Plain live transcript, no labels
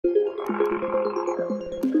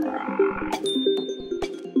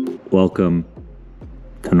Welcome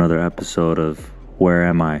to another episode of Where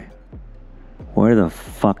Am I? Where the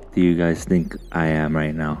fuck do you guys think I am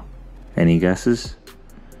right now? Any guesses?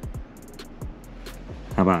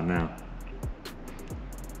 How about now?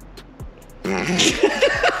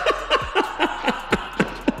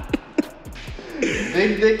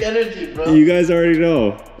 Big dick energy, bro. You guys already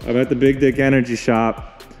know. I'm at the Big Dick Energy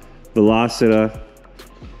Shop. Velocita,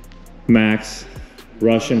 Max,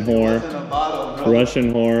 Russian whore.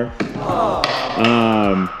 Russian whore.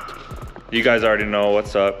 You guys already know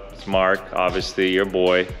what's up. It's Mark, obviously, your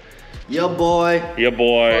boy. Your boy. Your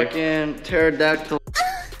boy. Fucking pterodactyl.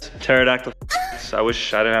 Pterodactyl. I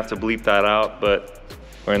wish I didn't have to bleep that out, but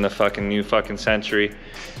we're in the fucking new fucking century.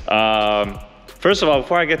 First of all,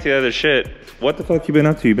 before I get to the other shit, what the fuck you been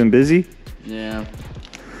up to? You been busy? Yeah.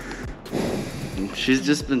 She's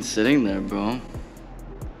just been sitting there, bro.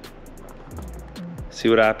 See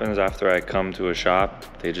what happens after I come to a shop?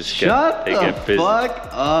 They just get busy. Fuck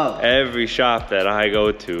up. Every shop that I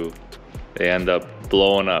go to, they end up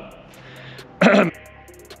blowing up.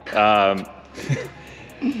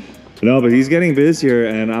 No, but he's getting busier,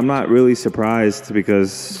 and I'm not really surprised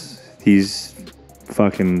because he's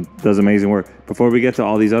fucking does amazing work. Before we get to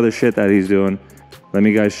all these other shit that he's doing, let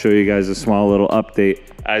me show you guys a small little update.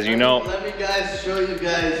 As you know, let me guys show you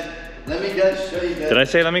guys. Let me guys show you guys. Did I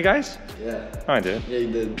say let me guys? Yeah. Oh, I did. Yeah,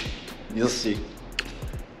 you did. You'll see.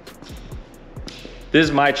 This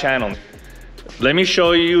is my channel. Let me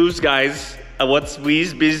show you guys what's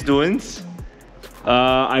we's biz doing.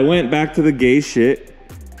 I went back to the gay shit,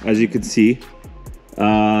 as you can see.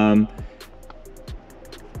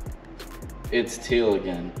 It's teal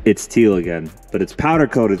again. It's teal again, but it's powder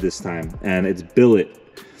coated this time, and it's billet.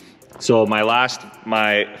 So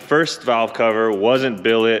my first valve cover wasn't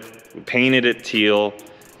billet. We painted it teal.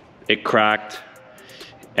 It cracked,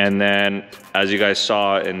 and then as you guys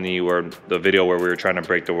saw in the video where we were trying to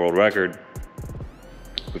break the world record,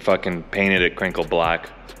 we fucking painted it crinkle black.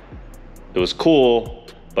 It was cool,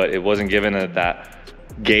 but it wasn't giving it that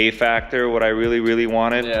gay factor, what I really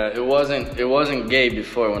wanted. Yeah, it wasn't gay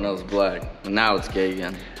before when it was black. Now it's gay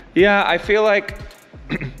again. Yeah, I feel like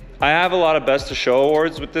I have a lot of best of show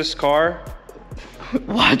awards with this car.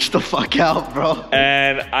 Watch the fuck out, bro.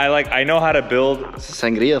 And I know how to build.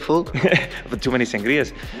 Sangria, fool. Too many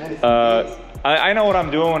sangrias. I know what I'm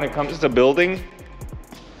doing when it comes to building.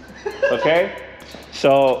 Okay?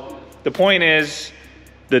 So the point is,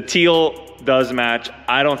 the teal does match.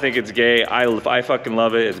 I don't think it's gay. I fucking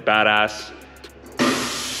love it. It's badass.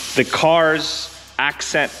 The car's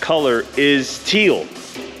accent color is teal.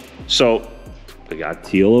 So we got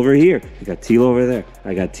teal over here. We got teal over there.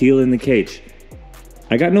 I got teal in the cage.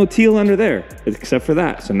 I got no teal under there, except for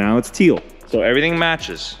that. So now it's teal. So everything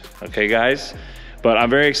matches, okay guys? But I'm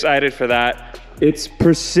very excited for that. It's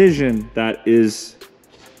precision that is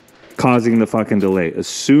causing the fucking delay. As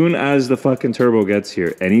soon as the fucking turbo gets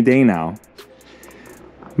here, any day now,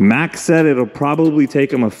 Max said it'll probably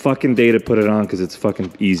take him a fucking day to put it on because it's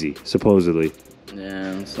fucking easy, supposedly.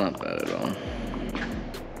 Yeah, it's not bad at all.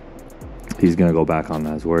 He's gonna go back on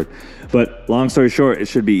that word. But long story short, it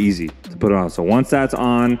should be easy to put on. So once that's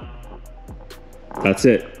on, that's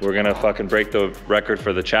it. We're gonna fucking break the record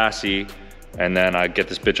for the chassis, and then I get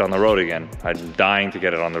this bitch on the road again. I'm dying to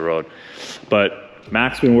get it on the road. But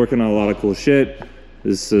Mac's been working on a lot of cool shit.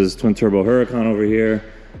 This is twin turbo Huracan over here.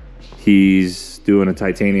 He's doing a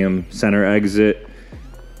titanium center exit.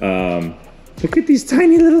 Look at these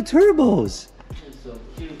tiny little turbos. It's so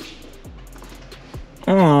cute.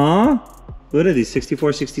 Aww. What are these, 64,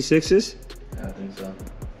 66s? Yeah, I think so.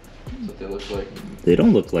 That's what they look like. They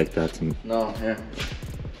don't look like that to me. No, here.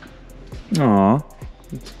 Aw,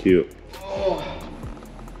 that's cute. Oh.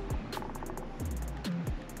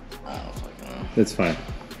 I don't fucking know. That's fine.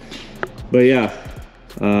 But yeah,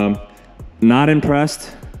 not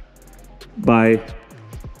impressed by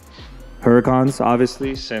Huracans,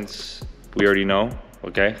 obviously, since we already know,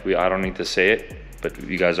 okay? I don't need to say it, but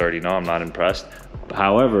you guys already know I'm not impressed.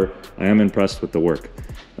 However, I am impressed with the work.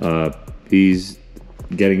 He's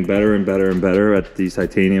getting better and better and better at these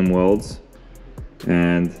titanium welds,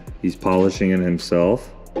 and he's polishing it himself.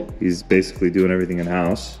 He's basically doing everything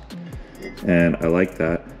in-house, and I like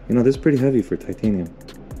that. You know, this is pretty heavy for titanium.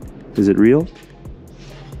 Is it real?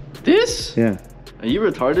 This? Yeah. Are you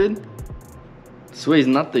retarded? This weighs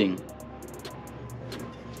nothing.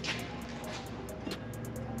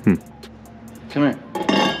 Come here.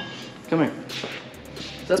 Come here.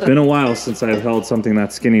 It's been a while since I've held something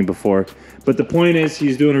that skinny before. But the point is,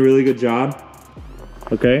 he's doing a really good job.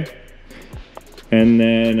 Okay? And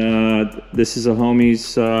then this is a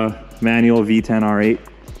homie's Manual V10 R8.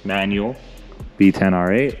 Manual V10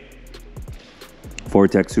 R8.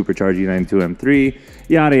 Vortex Supercharged E92 M3.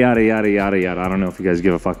 Yada, yada, yada, yada, yada. I don't know if you guys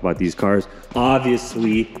give a fuck about these cars.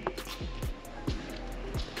 Obviously.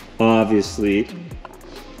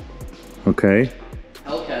 Okay.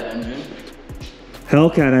 Hellcat engine.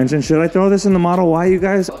 Hellcat engine. Should I throw this in the Model Y, you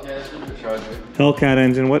guys? Hellcat supercharger. Hellcat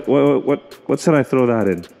engine. What should I throw that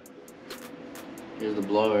in? Here's the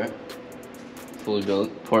blower. Fully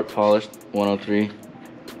built, port polished,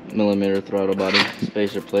 103mm throttle body,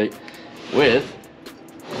 spacer plate with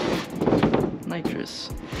nitrous.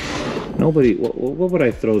 Nobody. What would I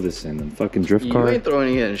throw this in? A fucking drift car? You ain't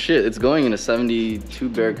throwing it in shit. It's going in a 72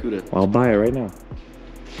 Barracuda. I'll buy it right now.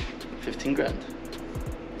 15 grand.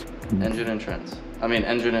 Engine and trans. I mean,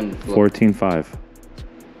 engine and. 14.5.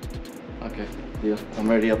 Okay, deal. I'm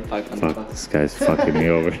already up 500 Fuck, this guy's fucking me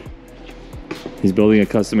over. He's building a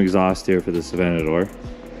custom exhaust here for this Aventador.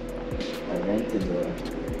 I rented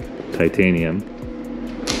the Titanium.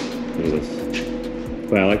 Look at this.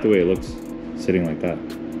 Wait, I like the way it looks sitting like that.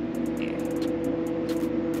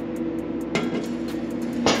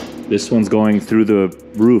 This one's going through the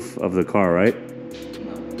roof of the car, right?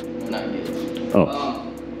 No, we're not getting. Oh.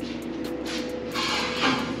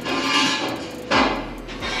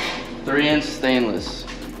 3-inch stainless.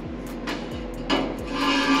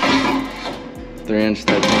 3-inch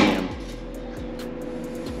titanium.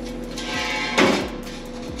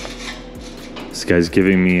 This guy's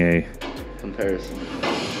giving me a Comparison.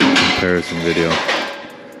 video.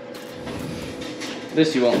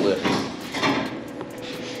 This you won't lift.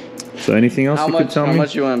 So anything else you could tell me? How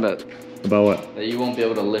much you want to bet? About what? That you won't be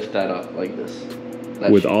able to lift that up like this.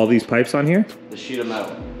 That With sheet, all these pipes on here? the sheet of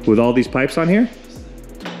metal. With all these pipes on here?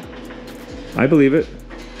 I believe it.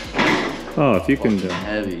 Oh, if you can do.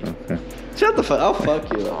 Heavy. Okay. Shut the fuck. I'll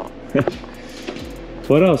fuck you up.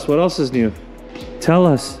 What else? What else is new? Tell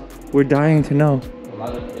us. We're dying to know. A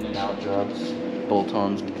lot of in and out jobs,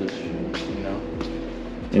 bolt-ons with this, you know.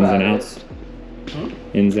 Ins and outs.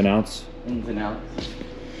 Ins and outs. Ins and outs.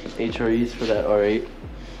 HREs for that R8.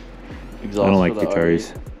 Exhaust I don't like for the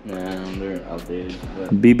HREs. R8. Nah, they're outdated.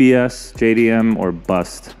 But BBS, JDM, or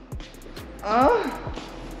bust.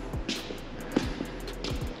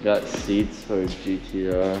 got seats for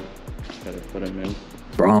GTR. Gotta put them in.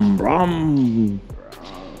 Brum brum.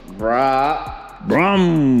 Brah.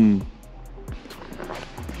 Brum.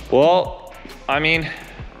 Well, I mean,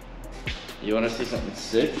 You wanna see something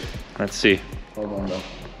sick? let's see. Hold on though.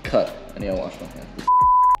 Cut. I need to wash my hands.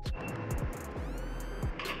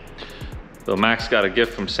 So Max got a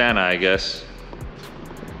gift from Santa, I guess.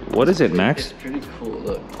 What is it, Max? It's pretty cool,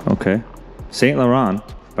 look. Okay. Saint Laurent,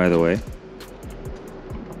 by the way.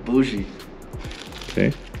 Bougie.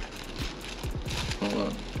 Okay. Hold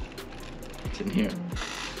on. It's in here.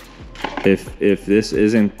 If this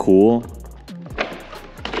isn't cool,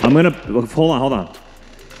 I'm gonna hold on.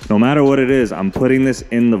 No matter what it is, I'm putting this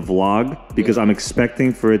in the vlog because I'm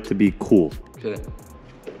expecting for it to be cool. Okay.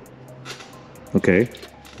 Okay.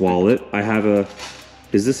 Wallet. I have a.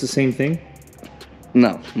 Is this the same thing?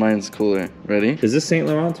 No, mine's cooler. Ready? Is this Saint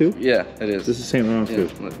Laurent too? Yeah, it is. This is Saint Laurent Yeah, too.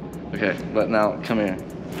 look. Okay, but now come here.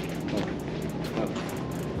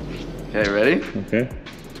 Okay, ready? Okay.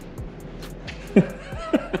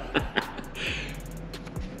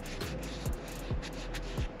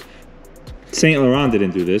 Saint Laurent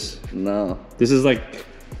didn't do this. No. This is like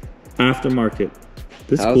aftermarket.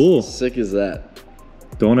 This is How cool. sick is that?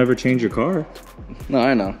 Don't ever change your car. No,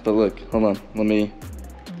 I know, but look, hold on. Let me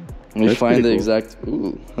That's find pretty the cool. exact.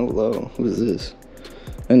 Ooh, hello. Who is this?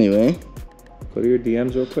 Anyway, Go to your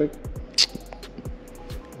DMs real quick.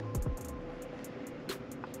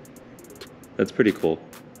 That's pretty cool.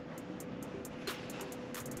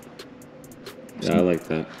 Yeah, I like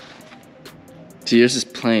that. see, yours is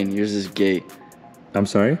plain. Yours is gay. I'm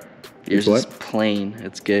sorry? Yours What? is plain.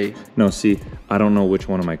 It's gay. No, see, I don't know which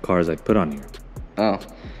one of my cars I put on here. Oh,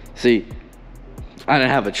 see, I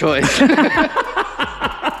didn't have a choice.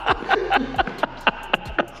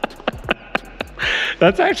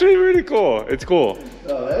 That's actually really cool. It's cool.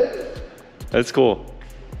 Oh, right? That's cool.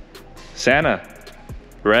 Santa.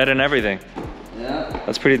 Red and everything. Yeah.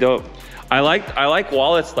 That's pretty dope. I like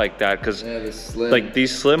wallets like that because Yeah, the slim. like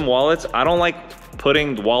these slim wallets, I don't like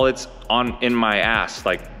putting wallets in my ass,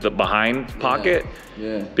 like the behind pocket.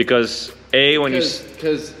 Yeah. Because when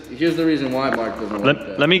Because here's the reason why Mark doesn't like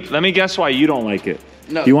that. let me guess why you don't like it.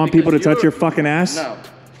 No, Do you want people to because touch your fucking ass? No.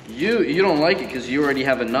 You don't like it because you already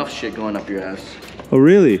have enough shit going up your ass. Oh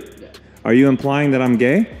really? Are you implying that I'm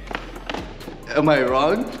gay? Am I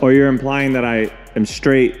wrong? Or you're implying that I am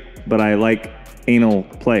straight but I like anal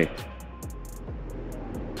play?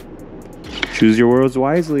 Choose your words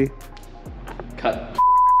wisely. Cut.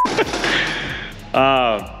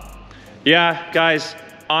 Yeah, guys,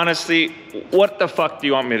 honestly, what the fuck do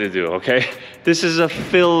you want me to do, okay? This is a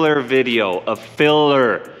filler video, a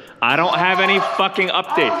filler. I don't have any fucking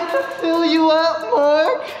updates. I'm gonna fill you up,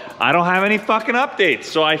 Mark. I don't have any fucking updates,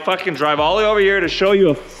 so I fucking drive all the way over here to show you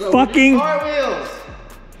a fucking... Cartwheels.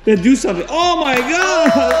 Then do something. Oh my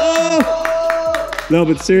God! Oh. No,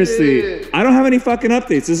 but seriously, I don't have any fucking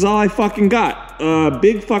updates. This is all I fucking got.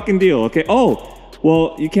 Big fucking deal, okay? Oh,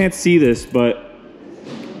 well, you can't see this, but...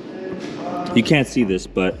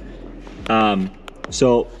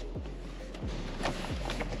 So...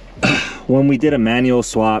 when we did a manual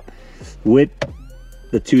swap with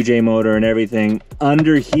the 2J motor and everything,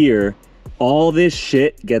 under here, all this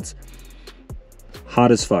shit gets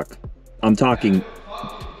hot as fuck. I'm talking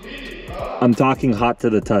hot to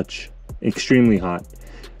the touch, extremely hot.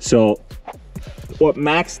 So what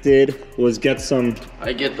Max did was get some...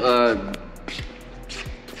 I get,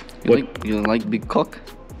 you like big cock?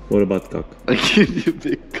 What about cock? I give you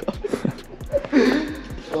big cock.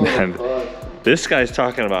 Oh, man, God. This guy's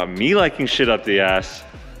talking about me liking shit up the ass.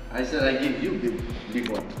 I said I give you big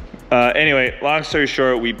one. Anyway, long story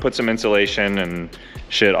short, we put some insulation and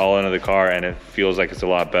shit all into the car, and it feels like it's a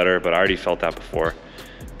lot better, but I already felt that before.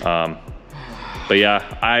 But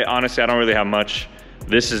yeah, I honestly don't really have much.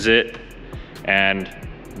 This is it, and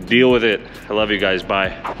deal with it. I love you guys,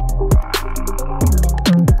 bye.